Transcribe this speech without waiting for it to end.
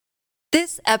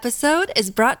This episode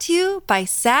is brought to you by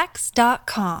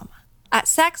Sax.com. At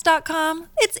Sax.com,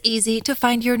 it's easy to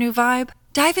find your new vibe.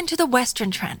 Dive into the Western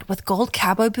trend with gold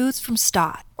cowboy boots from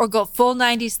Stott, or go full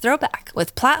 90s throwback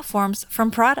with platforms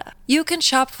from Prada. You can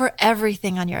shop for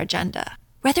everything on your agenda,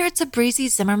 whether it's a breezy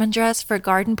Zimmermann dress for a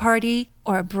garden party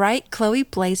or a bright Chloe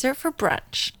blazer for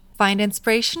brunch. Find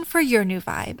inspiration for your new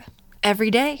vibe every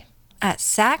day at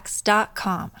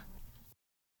Sax.com.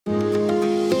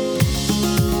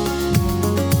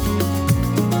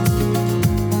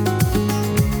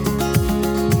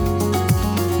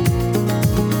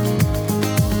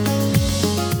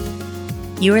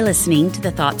 You are listening to the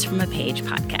Thoughts from a Page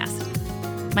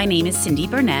podcast. My name is Cindy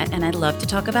Burnett, and I love to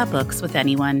talk about books with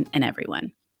anyone and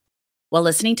everyone. While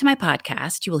listening to my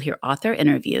podcast, you will hear author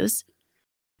interviews,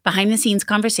 behind-the-scenes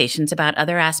conversations about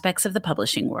other aspects of the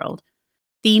publishing world,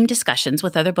 themed discussions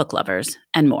with other book lovers,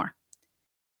 and more.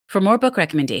 For more book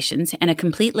recommendations and a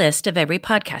complete list of every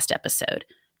podcast episode,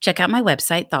 check out my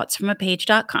website,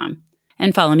 thoughtsfromapage.com,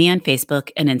 and follow me on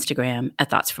Facebook and Instagram at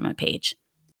Thoughts From A Page.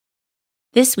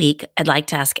 This week, I'd like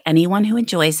to ask anyone who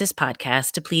enjoys this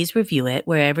podcast to please review it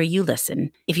wherever you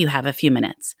listen if you have a few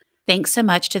minutes. Thanks so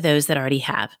much to those that already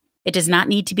have. It does not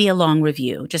need to be a long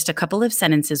review. Just a couple of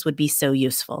sentences would be so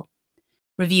useful.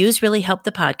 Reviews really help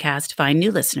the podcast find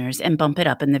new listeners and bump it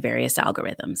up in the various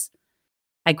algorithms.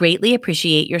 I greatly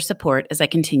appreciate your support as I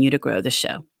continue to grow the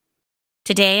show.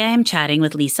 Today, I am chatting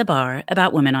with Lisa Barr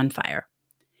about Women on Fire.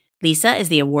 Lisa is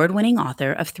the award-winning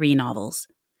author of 3 novels.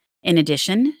 In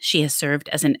addition, she has served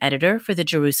as an editor for the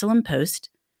Jerusalem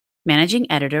Post,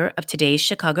 managing editor of Today's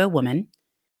Chicago Woman,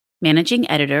 managing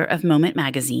editor of Moment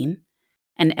Magazine,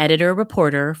 and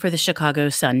editor-reporter for the Chicago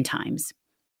Sun-Times.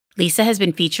 Lisa has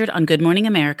been featured on Good Morning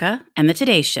America and The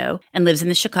Today Show and lives in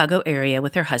the Chicago area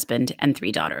with her husband and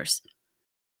 3 daughters.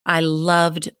 I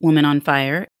loved Women on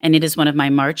Fire, and it is one of my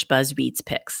March Buzz Reads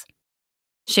picks.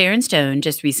 Sharon Stone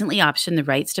just recently optioned the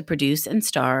rights to produce and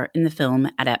star in the film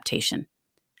adaptation.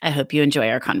 I hope you enjoy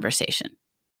our conversation.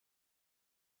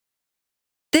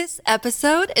 This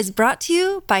episode is brought to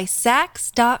you by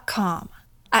Sax.com.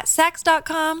 At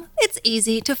Sax.com, it's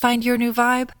easy to find your new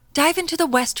vibe. Dive into the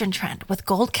Western trend with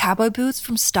gold cowboy boots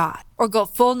from Stott, or go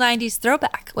full 90s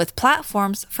throwback with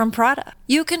platforms from Prada.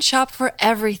 You can shop for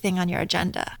everything on your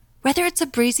agenda, whether it's a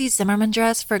breezy Zimmermann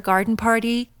dress for a garden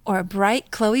party or a bright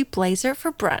Chloe blazer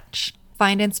for brunch.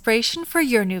 Find inspiration for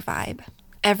your new vibe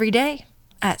every day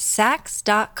at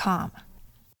Sax.com.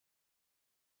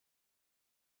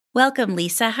 Welcome,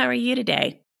 Lisa. How are you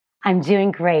today? I'm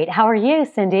doing great. How are you,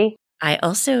 Cindy? I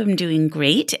also am doing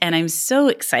great, and I'm so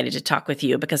excited to talk with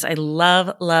you because I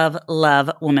love, love,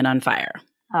 love Women on Fire.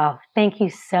 Oh, thank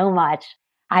you so much.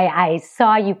 I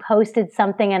saw you posted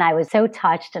something, and I was so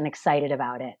touched and excited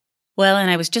about it. Well,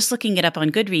 and I was just looking it up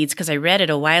on Goodreads because I read it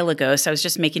a while ago, so I was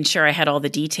just making sure I had all the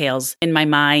details in my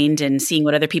mind and seeing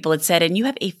what other people had said, and you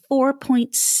have a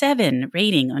 4.7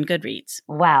 rating on Goodreads.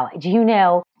 Wow. Do you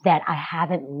know that I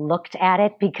haven't looked at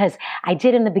it? Because I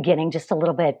did in the beginning just a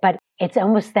little bit, but it's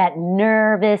almost that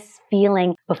nervous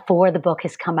feeling before the book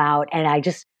has come out, and I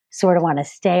just sort of want to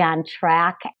stay on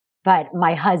track. But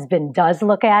my husband does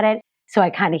look at it, so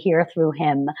I kind of hear through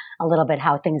him a little bit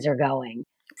how things are going.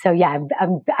 So yeah,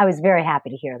 I was very happy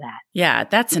to hear that. Yeah,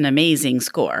 that's an amazing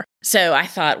score. So I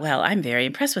thought, well, I'm very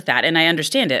impressed with that. And I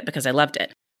understand it because I loved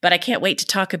it. But I can't wait to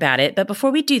talk about it. But before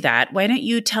we do that, why don't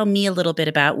you tell me a little bit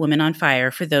about Women on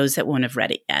Fire for those that won't have read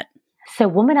it yet? So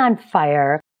Women on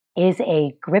Fire is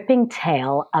a gripping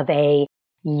tale of a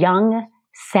young,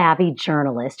 savvy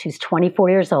journalist who's 24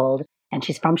 years old, and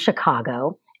she's from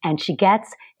Chicago, and she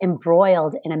gets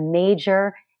embroiled in a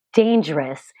major,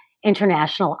 dangerous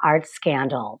international art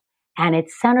scandal, and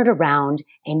it's centered around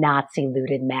a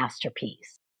Nazi-looted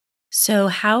masterpiece. So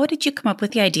how did you come up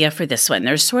with the idea for this one?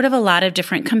 There's sort of a lot of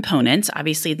different components.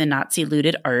 Obviously, the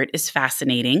Nazi-looted art is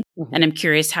fascinating, and I'm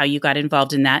curious how you got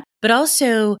involved in that. But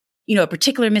also, a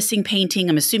particular missing painting.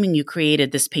 I'm assuming you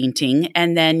created this painting,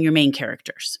 and then your main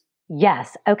characters.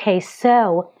 Yes. Okay,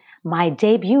 so my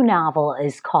debut novel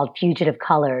is called Fugitive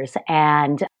Colors,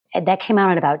 and that came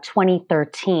out in about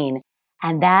 2013.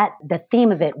 And the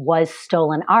theme of it was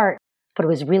stolen art, but it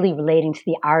was really relating to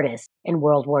the artists in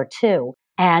World War II.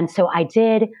 And so I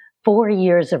did 4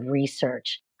 years of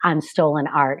research on stolen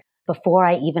art before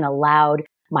I even allowed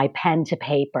my pen to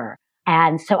paper.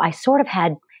 And so I sort of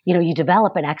had, you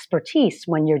develop an expertise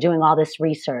when you're doing all this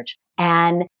research.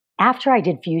 And after I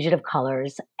did Fugitive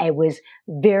Colors, it was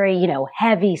very,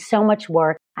 heavy, so much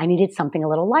work. I needed something a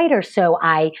little lighter. So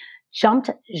I jumped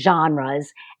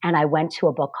genres and I went to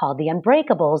a book called The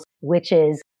Unbreakables, which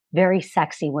is very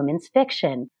sexy women's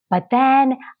fiction. But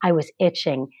then I was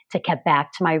itching to get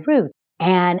back to my roots.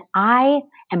 And I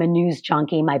am a news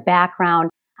junkie. My background,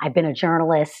 I've been a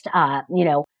journalist,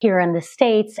 here in the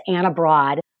States and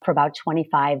abroad for about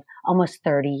 25, almost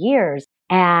 30 years.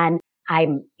 And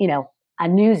I'm, a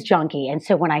news junkie. And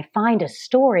so when I find a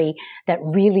story that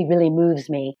really, really moves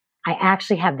me, I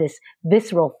actually have this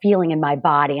visceral feeling in my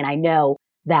body, and I know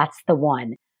that's the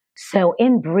one. So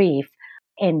in brief,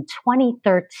 in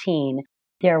 2013,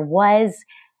 there was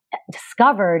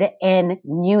discovered in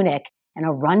Munich in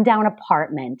a rundown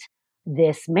apartment,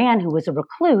 this man who was a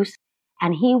recluse,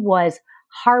 and he was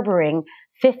harboring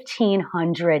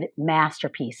 1,500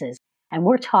 masterpieces. And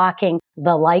we're talking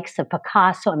the likes of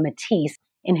Picasso and Matisse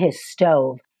in his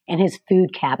stove and his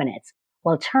food cabinets.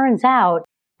 Well, it turns out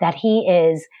that he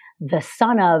is the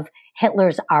son of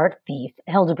Hitler's art thief,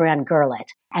 Hildebrand Gerlit.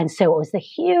 And so it was a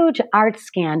huge art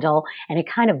scandal, and it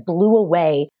kind of blew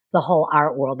away the whole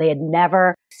art world. They had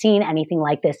never seen anything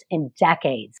like this in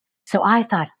decades. So I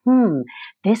thought,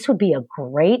 this would be a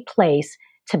great place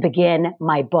to begin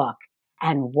my book.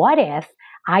 And what if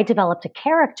I developed a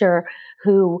character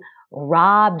who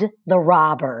robbed the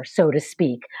robber, so to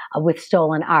speak, with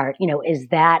stolen art? Is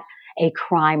that a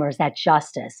crime or is that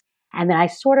justice? And then I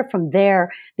sort of from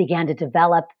there began to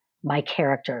develop my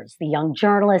characters, the young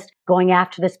journalist going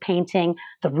after this painting,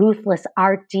 the ruthless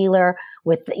art dealer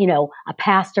with, a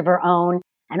past of her own,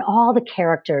 and all the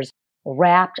characters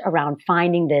wrapped around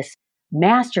finding this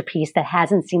masterpiece that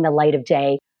hasn't seen the light of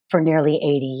day for nearly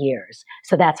 80 years.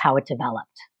 So that's how it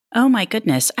developed. Oh my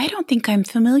goodness. I don't think I'm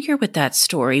familiar with that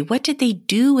story. What did they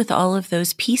do with all of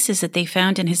those pieces that they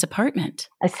found in his apartment?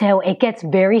 So it gets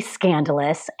very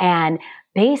scandalous. And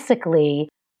basically,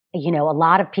 a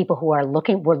lot of people who were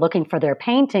looking for their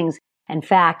paintings. In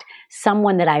fact,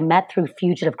 someone that I met through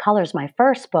Fugitive Colors, my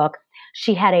first book,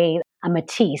 she had a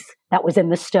Matisse that was in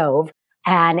the stove.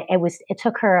 And it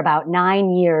took her about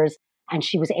 9 years, and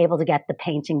she was able to get the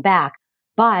painting back.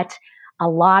 But a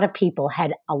lot of people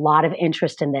had a lot of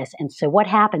interest in this. And so what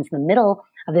happens in the middle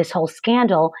of this whole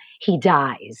scandal, he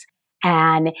dies,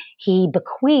 and he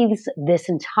bequeaths this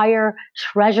entire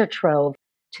treasure trove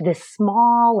to this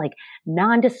small,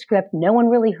 nondescript, no one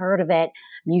really heard of it,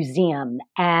 museum.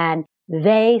 And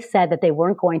they said that they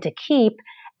weren't going to keep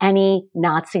any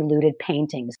Nazi looted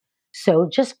paintings. So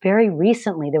just very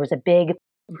recently, there was a big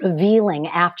revealing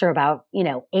after about,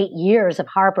 8 years of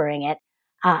harboring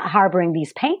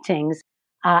these paintings.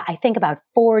 I think about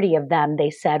 40 of them, they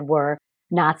said, were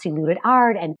Nazi looted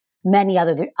art, and many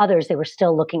others they were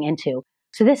still looking into.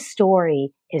 So this story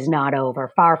is not over,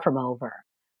 far from over.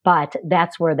 But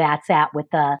that's where that's at with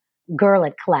the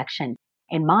Gerlit collection.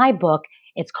 In my book,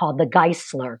 it's called the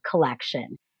Geisler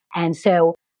collection. And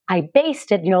so I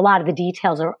based it, a lot of the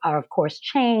details are of course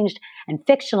changed and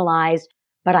fictionalized,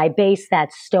 but I based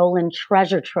that stolen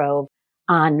treasure trove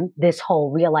on this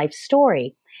whole real life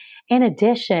story. In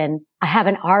addition, I have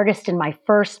an artist in my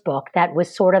first book that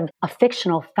was sort of a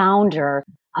fictional founder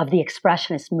of the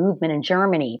Expressionist movement in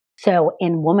Germany. So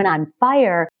in Woman on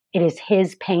Fire, it is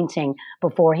his painting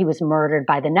before he was murdered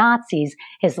by the Nazis,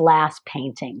 his last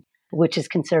painting, which is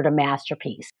considered a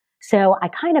masterpiece. So I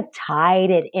kind of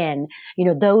tied it in.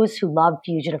 Those who love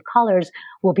Fugitive Colors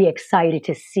will be excited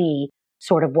to see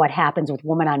sort of what happens with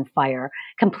Woman on Fire.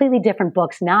 Completely different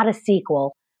books, not a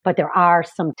sequel, but there are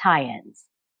some tie-ins.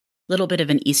 Little bit of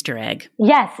an Easter egg.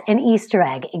 Yes, an Easter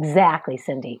egg. Exactly,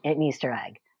 Cindy, an Easter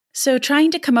egg. So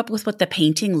trying to come up with what the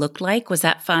painting looked like, was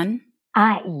that fun?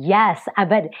 Yes,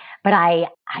 but I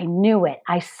knew it.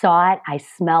 I saw it. I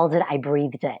smelled it. I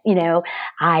breathed it.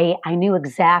 I knew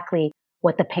exactly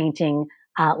what the painting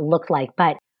looked like.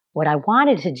 But what I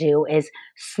wanted to do is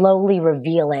slowly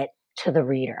reveal it to the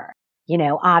reader.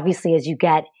 Obviously, as you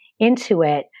get into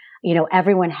it,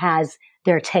 everyone has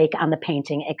their take on the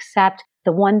painting, except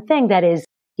the one thing that is,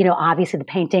 obviously the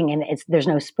painting, and there's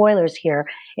no spoilers here,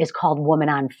 is called Woman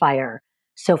on Fire.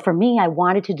 So for me, I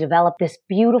wanted to develop this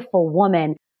beautiful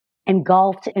woman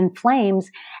engulfed in flames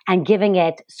and giving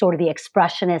it sort of the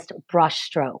expressionist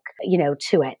brushstroke,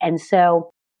 to it. And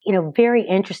so, very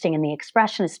interesting in the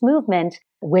expressionist movement,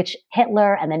 which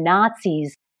Hitler and the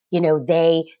Nazis,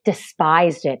 they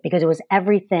despised it because it was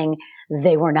everything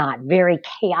they were not. Very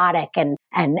chaotic and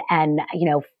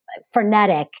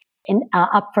frenetic and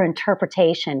up for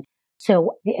interpretation.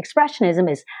 So the expressionism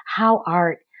is how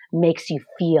art makes you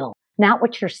feel, not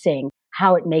what you're seeing,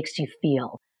 how it makes you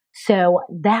feel. So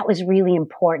that was really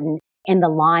important in the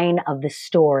line of the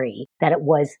story, that it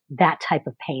was that type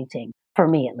of painting, for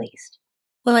me at least.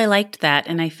 Well, I liked that,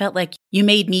 and I felt like you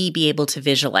made me be able to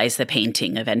visualize the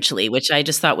painting eventually, which I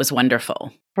just thought was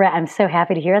wonderful. Brett, I'm so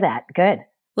happy to hear that. Good.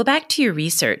 Well, back to your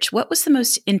research. What was the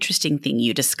most interesting thing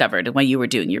you discovered while you were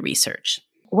doing your research?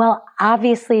 Well,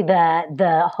 obviously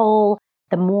the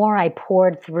more I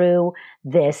poured through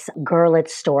this Gurlitt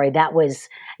story, that was,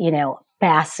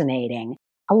 fascinating.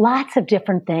 Lots of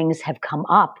different things have come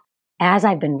up as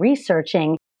I've been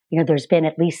researching. There's been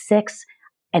at least six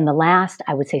in the last,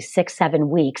 I would say 6, 7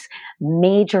 weeks,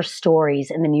 major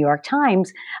stories in the New York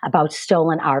Times about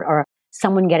stolen art or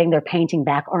someone getting their painting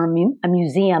back or a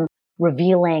museum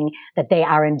revealing that they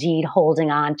are indeed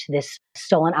holding on to this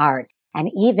stolen art. And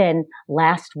even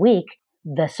last week,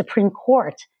 the Supreme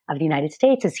Court of the United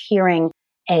States is hearing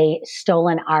a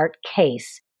stolen art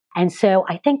case. And so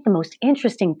I think the most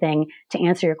interesting thing to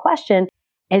answer your question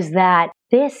is that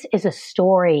this is a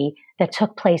story that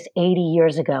took place 80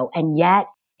 years ago, and yet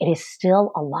it is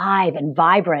still alive and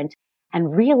vibrant.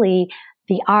 And really,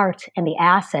 the art and the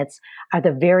assets are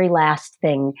the very last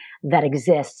thing that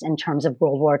exists in terms of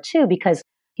World War II, because,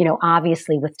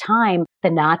 obviously with time, the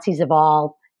Nazis have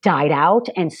all died out,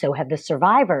 and so have the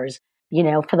survivors,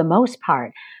 for the most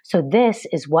part. So this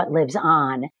is what lives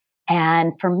on.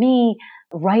 And for me,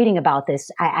 writing about this,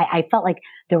 I felt like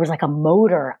there was like a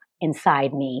motor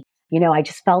inside me. I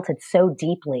just felt it so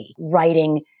deeply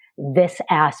writing this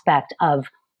aspect of,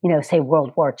 say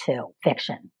World War II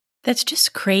fiction. That's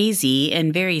just crazy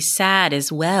and very sad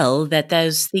as well that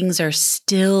those things are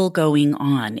still going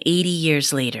on 80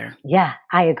 years later. Yeah,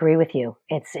 I agree with you.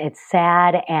 It's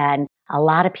sad, and a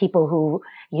lot of people who,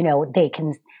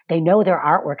 they know their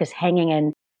artwork is hanging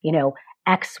in,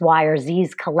 X, Y, or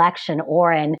Z's collection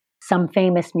or in some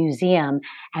famous museum,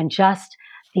 and just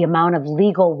the amount of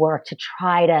legal work to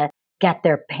try to get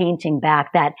their painting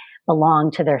back that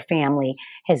belonged to their family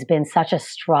has been such a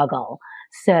struggle.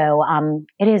 So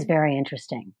it is very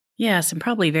interesting. Yes, and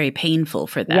probably very painful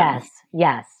for them.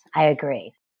 Yes, I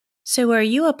agree. So are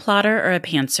you a plotter or a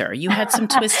pantser? You had some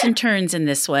twists and turns in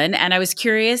this one, and I was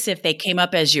curious if they came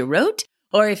up as you wrote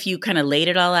or if you kind of laid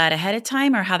it all out ahead of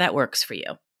time or how that works for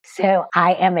you. So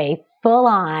I am a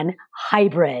full-on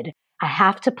hybrid. I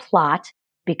have to plot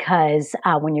because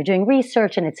when you're doing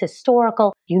research and it's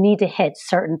historical, you need to hit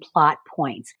certain plot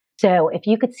points. So if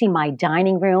you could see my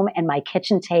dining room and my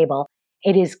kitchen table,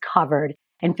 it is covered.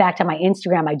 In fact, on my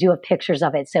Instagram, I do have pictures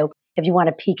of it. So if you want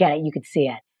to peek at it, you could see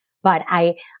it. But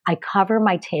I cover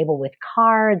my table with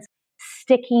cards,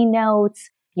 sticky notes,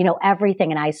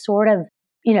 everything. And I sort of,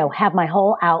 have my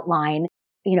whole outline,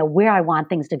 where I want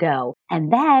things to go.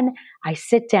 And then I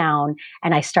sit down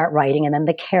and I start writing, and then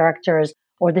the characters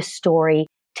or the story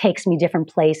takes me different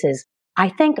places. I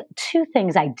think two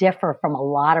things I differ from a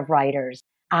lot of writers.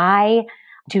 I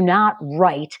do not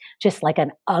write just like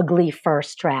an ugly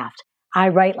first draft. I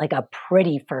write like a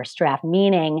pretty first draft,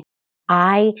 meaning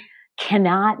I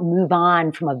cannot move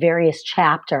on from a various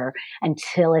chapter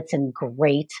until it's in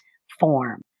great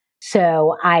form.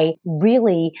 So I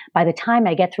really, by the time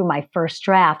I get through my first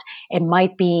draft, it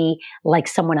might be like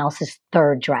someone else's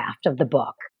third draft of the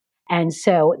book. And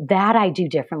so that I do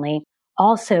differently.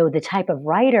 Also, the type of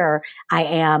writer I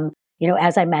am,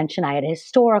 as I mentioned, I had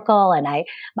historical and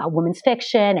women's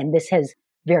fiction, and this has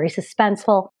very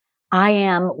suspenseful. I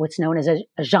am what's known as a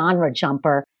genre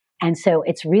jumper. And so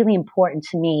it's really important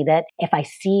to me that if I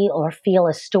see or feel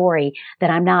a story, that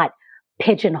I'm not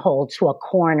pigeonholed to a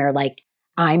corner, like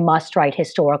I must write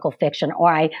historical fiction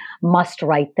or I must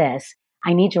write this.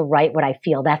 I need to write what I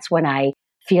feel. That's when I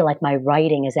feel like my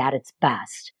writing is at its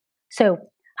best. So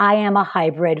I am a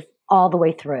hybrid all the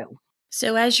way through.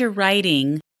 So as you're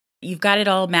writing, you've got it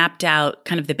all mapped out,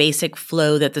 kind of the basic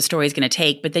flow that the story is going to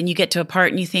take, but then you get to a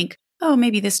part and you think, oh,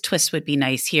 maybe this twist would be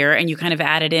nice here. And you kind of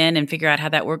add it in and figure out how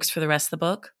that works for the rest of the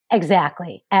book.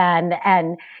 Exactly. And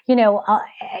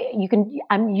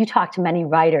you talk to many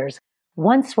writers.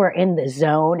 Once we're in the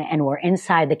zone and we're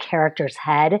inside the character's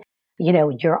head,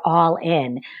 you're all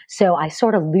in. So I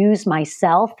sort of lose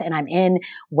myself and I'm in,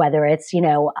 whether it's,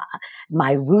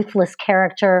 my ruthless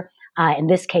character. In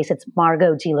this case, it's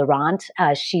Margot de Laurent.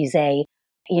 She's a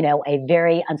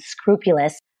very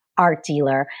unscrupulous art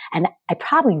dealer. And I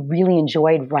probably really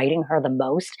enjoyed writing her the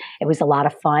most. It was a lot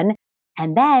of fun.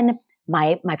 And then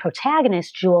my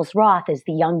protagonist, Jules Roth, is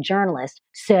the young journalist.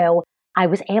 So I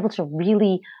was able to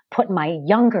really put my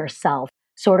younger self,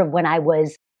 sort of when I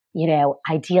was,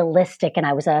 idealistic and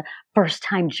I was a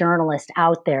first-time journalist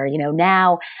out there.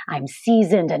 Now I'm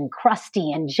seasoned and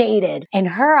crusty and jaded. In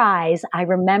her eyes, I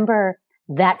remember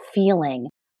that feeling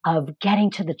of getting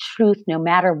to the truth no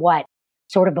matter what.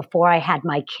 Sort of before I had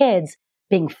my kids,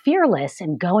 being fearless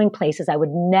and going places I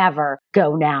would never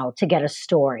go now to get a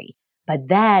story. But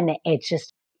then it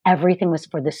just, everything was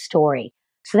for the story.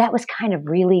 So that was kind of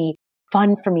really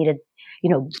fun for me to,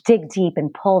 dig deep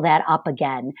and pull that up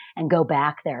again and go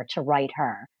back there to write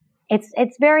her.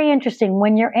 it's very interesting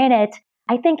when you're in it.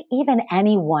 I think even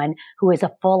anyone who is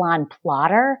a full-on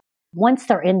plotter, once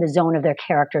they're in the zone of their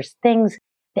characters,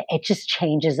 it just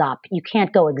changes up. You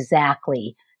can't go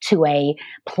exactly to a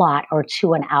plot or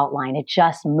to an outline. It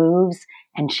just moves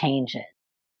and changes.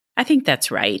 I think that's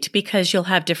right, because you'll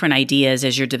have different ideas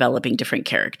as you're developing different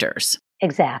characters.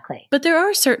 Exactly. But there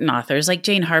are certain authors like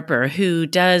Jane Harper who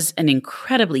does an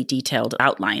incredibly detailed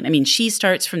outline. I mean, she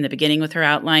starts from the beginning with her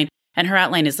outline, and her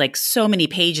outline is like so many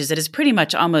pages. It is pretty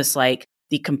much almost like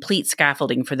the complete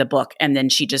scaffolding for the book, and then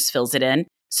she just fills it in.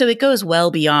 So it goes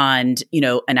well beyond,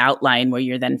 an outline where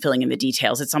you're then filling in the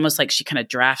details. It's almost like she kind of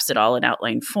drafts it all in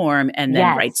outline form and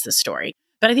then writes the story.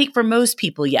 But I think for most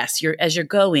people, yes, as you're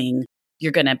going,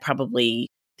 you're going to probably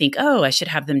think, oh, I should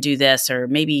have them do this, or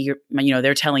maybe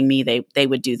they're telling me they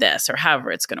would do this, or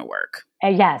however it's going to work.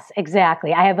 Yes,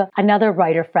 exactly. I have another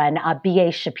writer friend,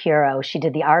 B.A. Shapiro. She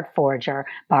did The Art Forger,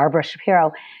 Barbara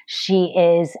Shapiro. She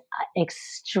is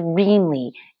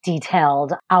extremely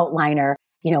detailed outliner,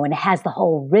 and has the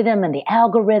whole rhythm and the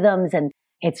algorithms, and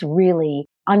it's really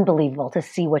unbelievable to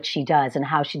see what she does and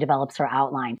how she develops her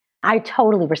outline. I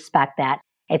totally respect that.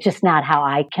 It's just not how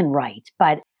I can write,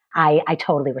 but I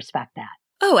totally respect that.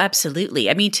 Oh, absolutely.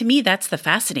 I mean, to me, that's the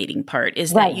fascinating part,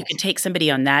 is that you can take somebody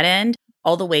on that end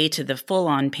all the way to the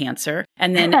full-on pantser,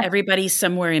 and then everybody's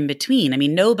somewhere in between. I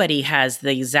mean, nobody has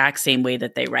the exact same way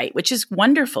that they write, which is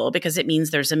wonderful because it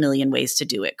means there's a million ways to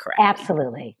do it correctly.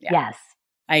 Absolutely. Yeah. Yes.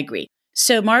 I agree.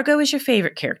 So Margot is your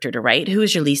favorite character to write. Who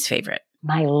is your least favorite?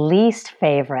 My least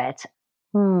favorite?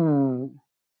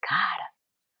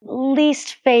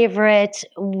 Least favorite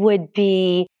would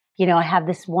be, I have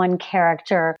this one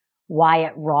character,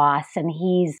 Wyatt Ross, and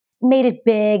he's made it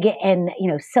big in,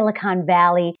 Silicon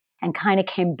Valley, and kind of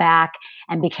came back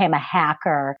and became a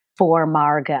hacker for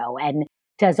Margot and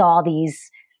does all these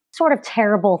sort of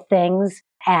terrible things.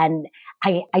 And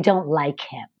I don't like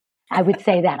him. I would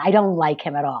say that. I don't like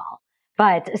him at all.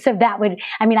 But so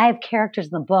I have characters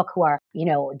in the book who are,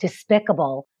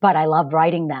 despicable, but I love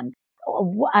writing them.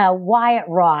 Wyatt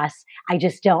Ross, I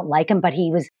just don't like him, but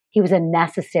he was a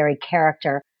necessary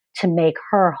character to make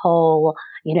her whole,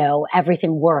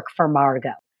 everything work for Margot,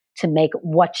 to make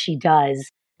what she does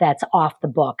that's off the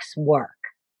books work.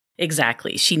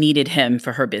 Exactly. She needed him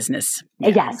for her business. Yeah,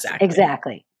 yes,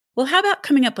 exactly. Well, how about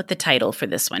coming up with the title for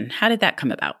this one? How did that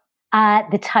come about?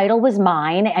 The title was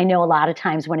mine. I know a lot of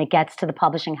times when it gets to the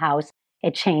publishing house,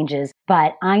 it changes,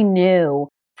 but I knew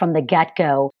from the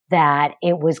get-go that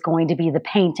it was going to be the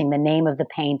painting, the name of the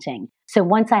painting. So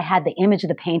once I had the image of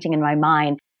the painting in my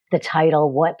mind, the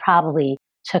title, what probably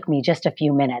took me just a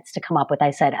few minutes to come up with,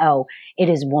 I said, oh, it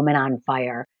is Woman on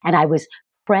Fire. And I was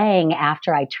praying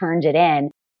after I turned it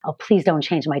in, oh, please don't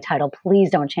change my title. Please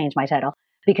don't change my title,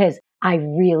 because I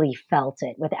really felt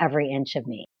it with every inch of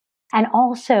me. And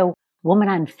also, Woman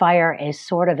on Fire is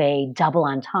sort of a double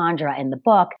entendre in the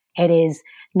book. It is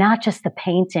not just the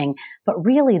painting, but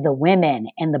really the women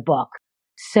in the book.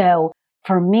 So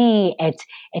for me, it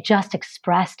just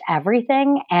expressed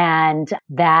everything, and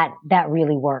that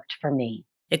really worked for me.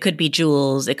 It could be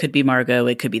Jules, it could be Margot,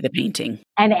 it could be the painting.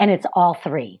 And it's all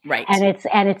three. Right.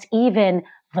 And it's even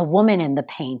the woman in the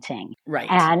painting. Right.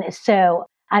 And so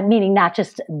I'm meaning not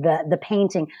just the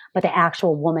painting, but the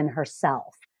actual woman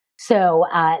herself. So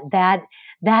that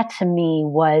to me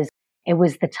was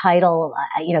the title,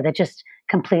 that just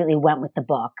completely went with the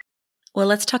book. Well,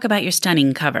 let's talk about your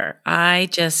stunning cover. I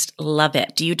just love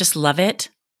it. Do you just love it?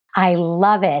 I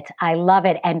love it. I love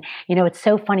it. And, it's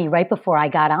so funny. Right before I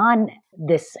got on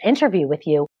this interview with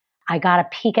you, I got a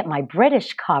peek at my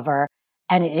British cover,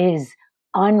 and it is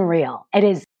unreal. It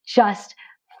is just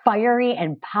fiery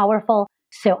and powerful.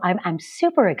 So I'm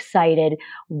super excited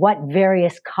what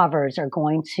various covers are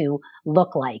going to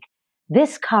look like.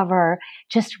 This cover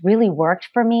just really worked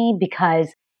for me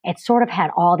because it sort of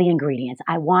had all the ingredients.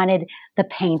 I wanted the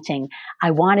painting.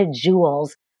 I wanted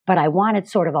Jules, but I wanted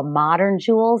sort of a modern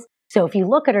Jules. So if you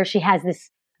look at her, she has this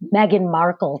Meghan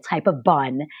Markle type of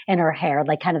bun in her hair,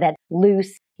 like kind of that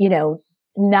loose,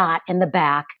 knot in the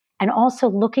back, and also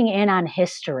looking in on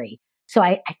history. So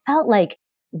I felt like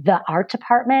the art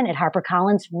department at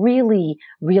HarperCollins really,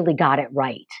 really got it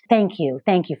right. Thank you.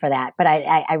 Thank you for that. But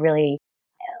I really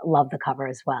love the cover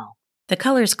as well. The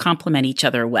colors complement each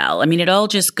other well. I mean, it all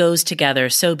just goes together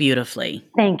so beautifully.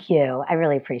 Thank you. I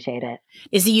really appreciate it.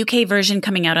 Is the UK version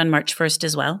coming out on March 1st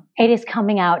as well? It is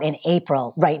coming out in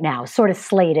April right now, sort of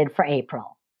slated for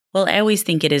April. Well, I always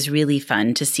think it is really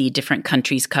fun to see different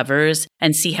countries' covers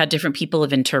and see how different people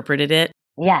have interpreted it.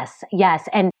 Yes, yes.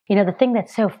 And, the thing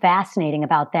that's so fascinating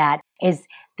about that is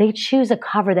they choose a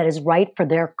cover that is right for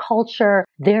their culture,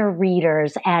 their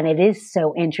readers, and it is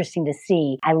so interesting to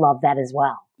see. I love that as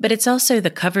well. But it's also the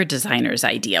cover designer's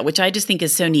idea, which I just think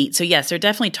is so neat. So yes, they're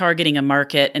definitely targeting a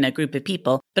market and a group of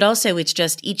people, but also it's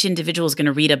just each individual is going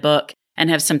to read a book and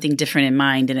have something different in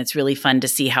mind. And it's really fun to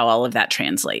see how all of that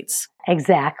translates.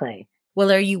 Exactly.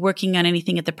 Well, are you working on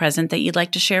anything at the present that you'd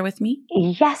like to share with me?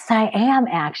 Yes, I am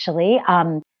actually.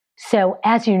 So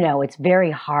as you know, it's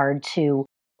very hard to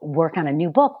work on a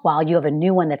new book while you have a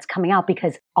new one that's coming out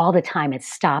because all the time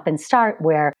it's stop and start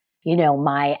where,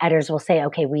 my editors will say,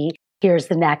 okay, here's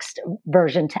the next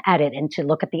version to edit and to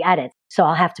look at the edits. So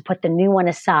I'll have to put the new one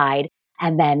aside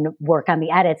and then work on the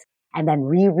edits and then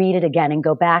reread it again and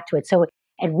go back to it. So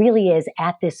it really is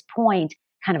at this point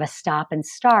kind of a stop and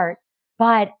start.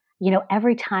 But,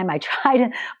 every time I try to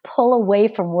pull away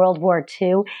from World War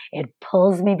II, it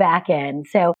pulls me back in.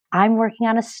 So I'm working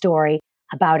on a story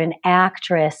about an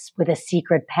actress with a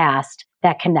secret past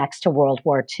that connects to World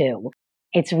War II.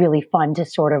 It's really fun to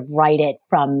sort of write it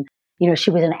from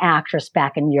she was an actress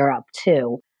back in Europe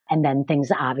too. And then things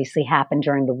obviously happened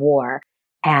during the war.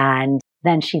 And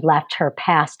then she left her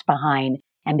past behind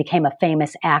and became a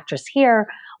famous actress here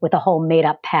with a whole made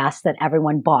up past that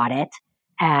everyone bought it.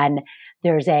 And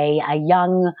there's a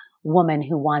young woman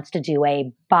who wants to do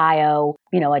a bio,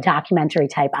 a documentary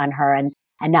type on her. And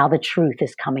now the truth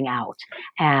is coming out.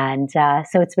 And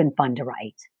so it's been fun to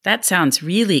write. That sounds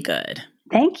really good.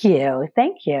 Thank you.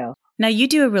 Thank you. Now, you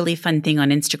do a really fun thing on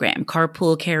Instagram,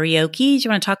 Carpool Karaoke. Do you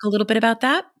want to talk a little bit about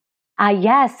that?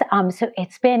 Yes. So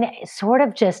it's been sort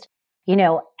of just,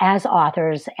 as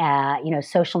authors,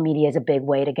 social media is a big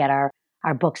way to get our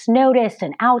books noticed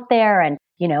and out there and,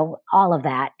 all of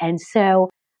that. And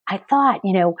so I thought,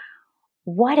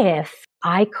 what if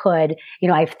I could,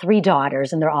 I have 3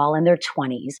 daughters and they're all in their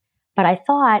 20s. But I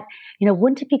thought,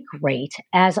 wouldn't it be great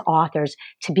as authors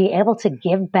to be able to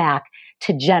give back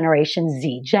to Generation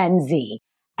Z, Gen Z,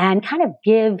 and kind of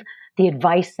give the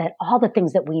advice that all the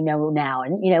things that we know now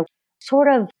and, sort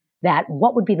of that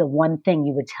what would be the one thing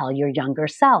you would tell your younger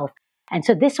self? And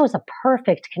so this was a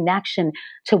perfect connection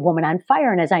to Woman on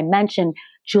Fire. And as I mentioned,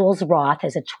 Jules Roth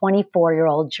is a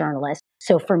 24-year-old journalist.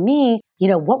 So for me,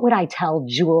 what would I tell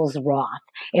Jules Roth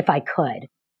if I could?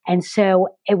 And so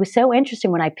it was so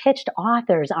interesting when I pitched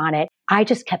authors on it, I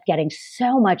just kept getting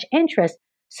so much interest.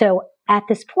 So at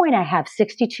this point, I have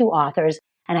 62 authors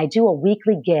and I do a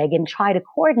weekly gig and try to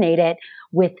coordinate it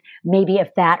with maybe if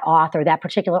that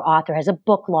particular author has a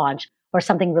book launch or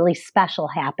something really special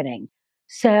happening.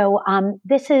 So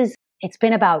it's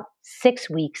been about 6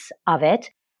 weeks of it.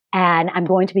 And I'm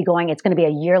going to be it's going to be a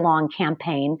year-long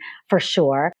campaign for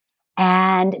sure.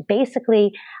 And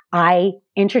basically, I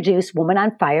introduce Woman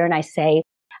on Fire and I say,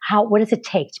 what does it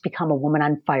take to become a woman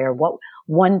on fire? What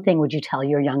one thing would you tell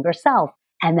your younger self?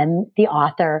 And then the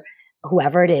author,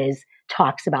 whoever it is,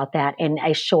 talks about that in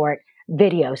a short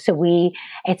video. So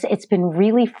it's been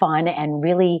really fun and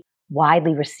really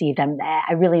widely received.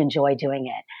 I really enjoy doing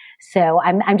it. So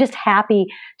I'm just happy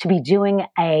to be doing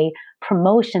a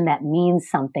promotion that means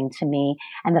something to me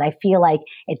and that I feel like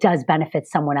it does benefit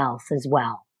someone else as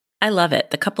well. I love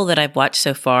it. The couple that I've watched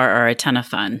so far are a ton of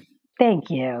fun. Thank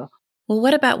you. Well,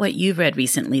 what about what you've read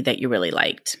recently that you really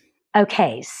liked?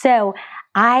 Okay, so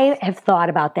I have thought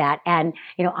about that. And,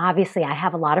 obviously I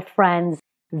have a lot of friends,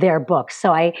 their books.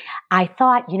 So I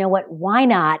thought, what, why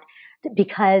not?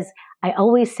 Because I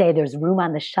always say there's room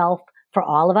on the shelf for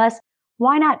all of us.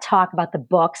 Why not talk about the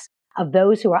books of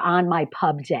those who are on my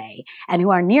pub day and who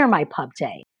are near my pub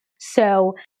day?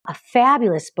 So a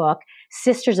fabulous book,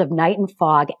 Sisters of Night and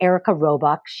Fog, Erica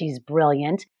Roebuck. She's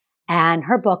brilliant. And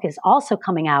her book is also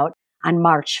coming out on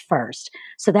March 1st.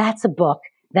 So that's a book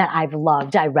that I've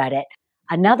loved. I read it.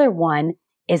 Another one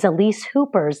is Elise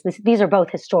Hooper's. These are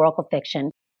both historical fiction,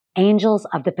 Angels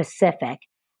of the Pacific.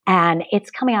 And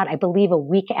it's coming out, I believe, a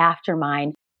week after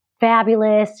mine.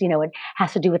 Fabulous. It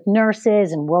has to do with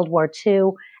nurses and World War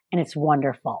II, and it's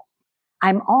wonderful.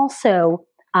 I'm also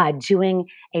doing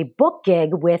a book gig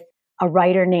with a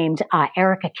writer named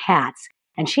Erica Katz,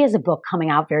 and she has a book coming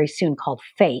out very soon called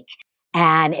Fake,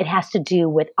 and it has to do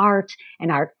with art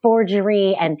and art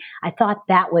forgery, and I thought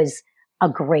that was a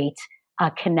great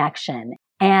connection.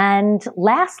 And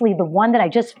lastly, the one that I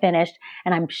just finished,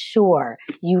 and I'm sure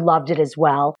you loved it as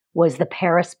well, was The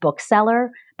Paris Bookseller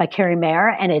by Carrie Mayer,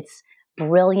 and it's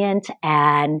brilliant,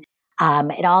 and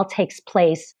it all takes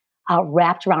place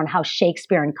wrapped around how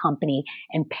Shakespeare and Company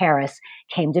in Paris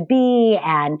came to be,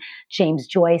 and James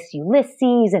Joyce,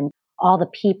 Ulysses, and all the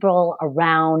people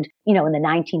around, in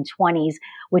the 1920s,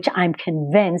 which I'm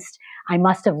convinced I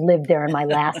must have lived there in my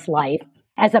last life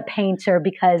as a painter,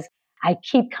 because I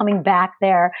keep coming back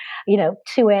there,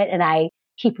 to it, and I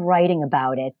keep writing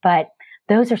about it. But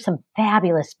those are some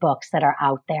fabulous books that are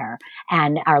out there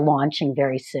and are launching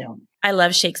very soon. I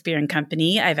love Shakespeare and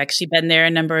Company. I've actually been there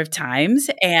a number of times,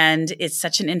 and it's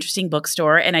such an interesting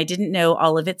bookstore. And I didn't know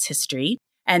all of its history.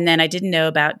 And then I didn't know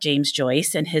about James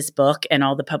Joyce and his book and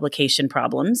all the publication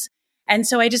problems. And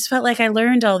so I just felt like I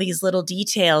learned all these little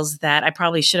details that I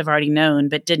probably should have already known,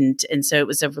 but didn't. And so it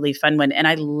was a really fun one. And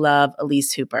I love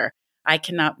Elise Hooper. I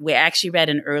cannot wait. I actually read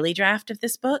an early draft of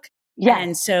this book. Yeah.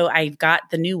 And so I've got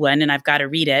the new one and I've got to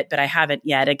read it, but I haven't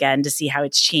yet, again, to see how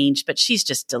it's changed. But she's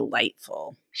just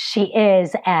delightful. She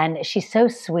is. And she's so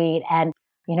sweet. And,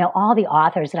 all the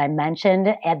authors that I mentioned,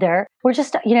 we're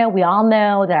just, we all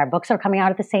know that our books are coming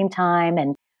out at the same time,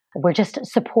 and we're just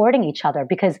supporting each other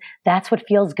because that's what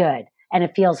feels good and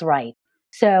it feels right.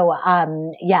 So,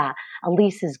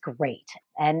 Elise is great.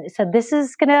 And so this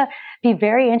is going to be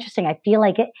very interesting. I feel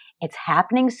like it's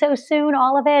happening so soon,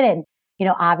 all of it. And,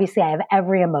 obviously I have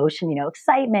every emotion,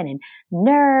 excitement and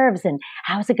nerves and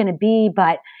how's it going to be?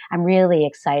 But I'm really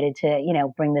excited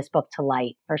to, bring this book to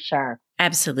light for sure.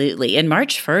 Absolutely. And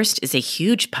March 1st is a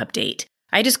huge pub date.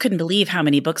 I just couldn't believe how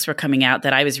many books were coming out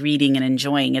that I was reading and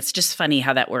enjoying. It's just funny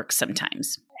how that works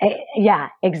sometimes. Yeah,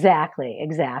 exactly.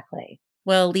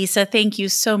 Well, Lisa, thank you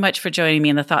so much for joining me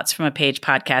in the Thoughts from a Page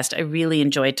podcast. I really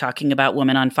enjoyed talking about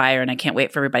Woman on Fire, and I can't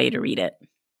wait for everybody to read it.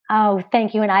 Oh,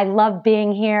 thank you. And I love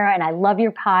being here, and I love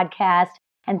your podcast.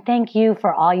 And thank you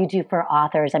for all you do for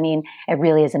authors. I mean, it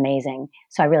really is amazing.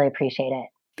 So I really appreciate it.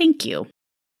 Thank you.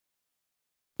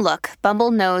 Look,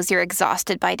 Bumble knows you're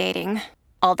exhausted by dating.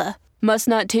 All the must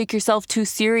not take yourself too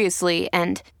seriously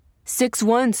and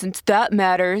 6'1" since that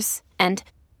matters. And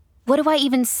what do I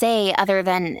even say other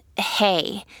than,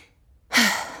 hey?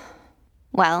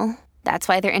 Well, that's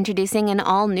why they're introducing an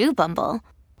all-new Bumble,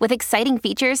 with exciting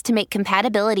features to make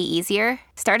compatibility easier,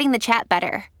 starting the chat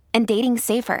better, and dating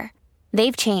safer.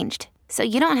 They've changed, so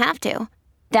you don't have to.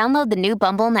 Download the new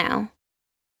Bumble now.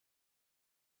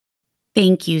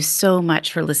 Thank you so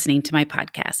much for listening to my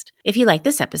podcast. If you like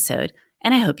this episode,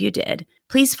 and I hope you did,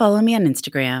 please follow me on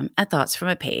Instagram at Thoughts from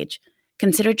a Page.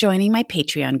 Consider joining my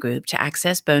Patreon group to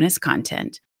access bonus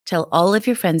content. Tell all of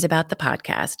your friends about the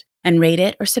podcast and rate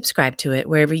it or subscribe to it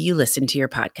wherever you listen to your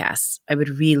podcasts. I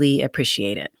would really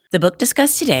appreciate it. The book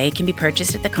discussed today can be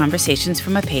purchased at the Conversations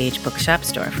from a Page bookshop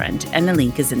storefront, and the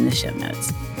link is in the show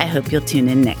notes. I hope you'll tune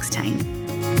in next time.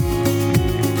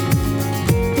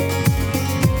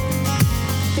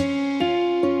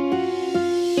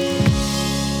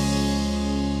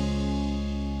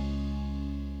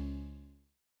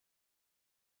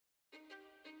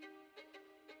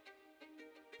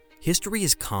 History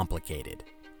is complicated.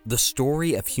 The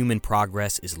story of human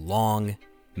progress is long,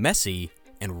 messy,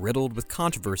 and riddled with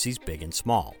controversies big and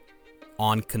small.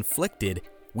 On Conflicted,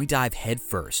 we dive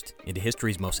headfirst into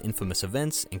history's most infamous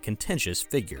events and contentious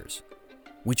figures.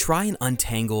 We try and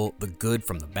untangle the good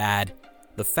from the bad,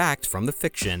 the fact from the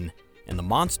fiction, and the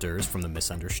monsters from the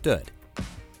misunderstood.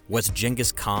 Was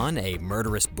Genghis Khan a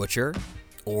murderous butcher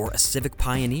or a civic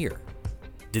pioneer?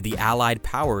 Did the Allied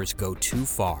powers go too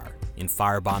far in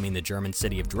firebombing the German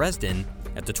city of Dresden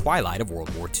at the twilight of World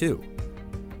War II?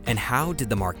 And how did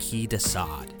the Marquis de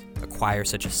Sade acquire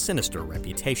such a sinister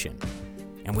reputation?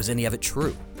 And was any of it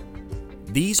true?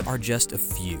 These are just a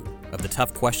few of the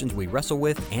tough questions we wrestle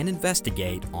with and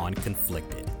investigate on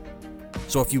Conflicted.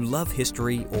 So if you love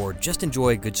history or just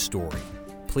enjoy a good story,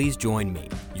 please join me,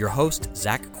 your host,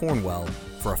 Zach Cornwell,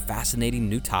 for a fascinating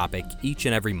new topic each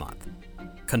and every month.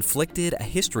 Conflicted, a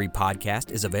history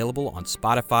podcast, is available on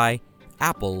Spotify,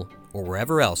 Apple, or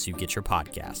wherever else you get your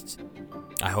podcasts.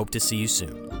 I hope to see you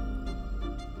soon.